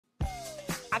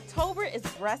October is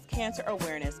Breast Cancer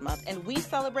Awareness Month, and we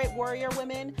celebrate warrior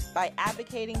women by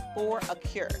advocating for a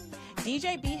cure.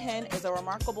 DJ B-Hen is a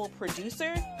remarkable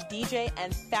producer, DJ,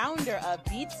 and founder of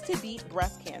Beats to Beat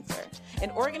Breast Cancer,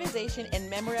 an organization in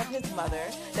memory of his mother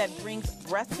that brings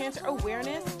breast cancer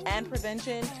awareness and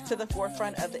prevention to the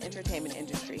forefront of the entertainment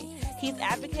industry. He's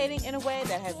advocating in a way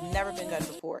that has never been done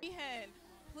before. B-Hen,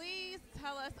 please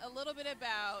tell us a little bit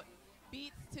about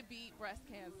Beats to Beat Breast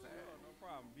Cancer. Oh, no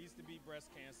problem. Beats to Beat Breast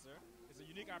Cancer is a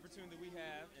unique opportunity we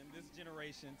have in this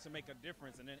generation to make a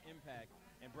difference and an impact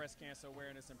in breast cancer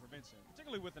awareness and prevention,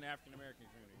 particularly with an African American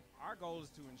community. Our goal is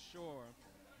to ensure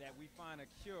that we find a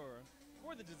cure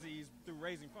for the disease through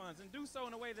raising funds and do so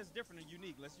in a way that's different and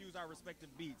unique. Let's use our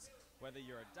respective beats, whether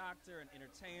you're a doctor, an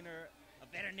entertainer, a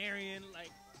veterinarian,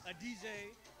 like a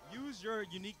DJ. Use your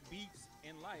unique beats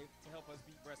in life to help us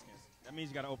beat breast cancer. That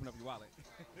means you got to open up your wallet.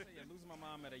 Yeah, losing my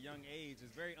mom at a young age is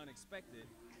very unexpected,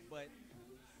 but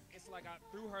it's like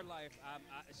through her life,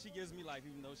 she gives me life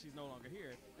even though she's no longer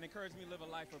here, and encouraged me to live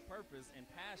a life of purpose and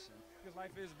passion, because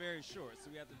life is very short, so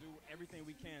we have to do everything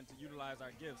we can to utilize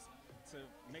our gifts to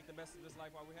make the best of this life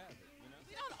while we have it. You know?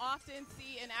 We don't often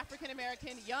see an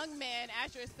African-American young man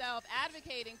as yourself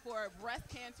advocating for breast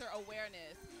cancer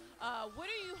awareness. What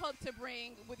do you hope to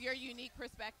bring with your unique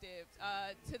perspective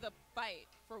to the fight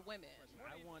for women?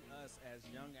 I want us as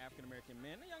young African-American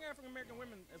men and young African-American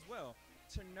women as well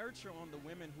to nurture on the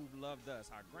women who've loved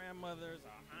us, our grandmothers,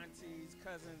 our aunties,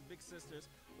 cousins, big sisters.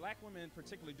 Black women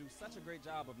particularly do such a great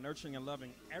job of nurturing and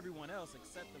loving everyone else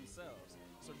except themselves.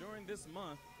 So during this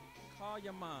month, call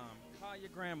your mom, call your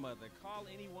grandmother, call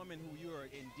any woman who you are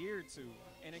endeared to,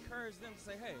 and encourage them to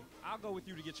say, hey, I'll go with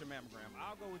you to get your mammogram.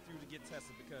 I'll go with you to get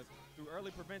tested, because through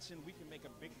early prevention, we can make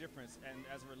a big difference and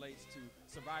as it relates to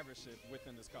survivorship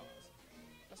within this cause.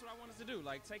 That's what I want us to do,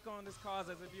 like take on this cause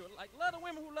as if you like love the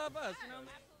women who love us, you know?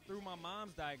 Through my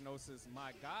mom's diagnosis,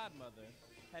 my godmother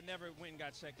had never went and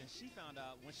got checked, and she found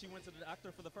out when she went to the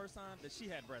doctor for the first time that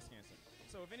she had breast cancer.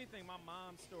 So if anything, my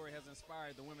mom's story has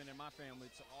inspired the women in my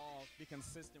family to all be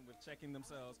consistent with checking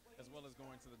themselves as well as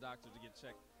going to the doctor to get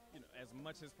checked, you know, as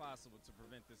much as possible to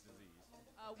prevent this disease.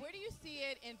 Where do you see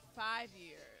it in 5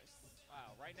 years?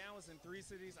 Wow, right now it's in 3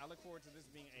 cities. I look forward to this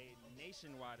being a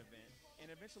nationwide event and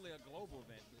eventually a global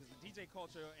event, because the DJ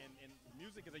culture and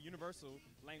music is a universal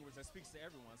language that speaks to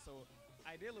everyone. So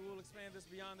ideally we'll expand this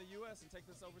beyond the U.S. and take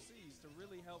this overseas to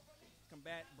really help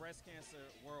combat breast cancer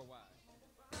worldwide.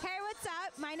 Hey, what's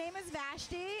up? My name is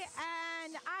Vashti,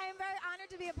 and I am very honored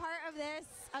to be a part of this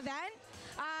event.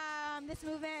 This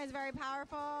movement is very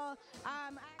powerful.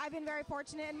 I've been very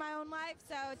fortunate in my own life,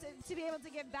 so to be able to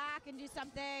give back and do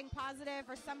something positive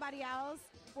for somebody else,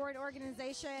 for an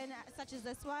organization such as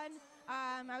this one,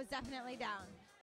 I was definitely down.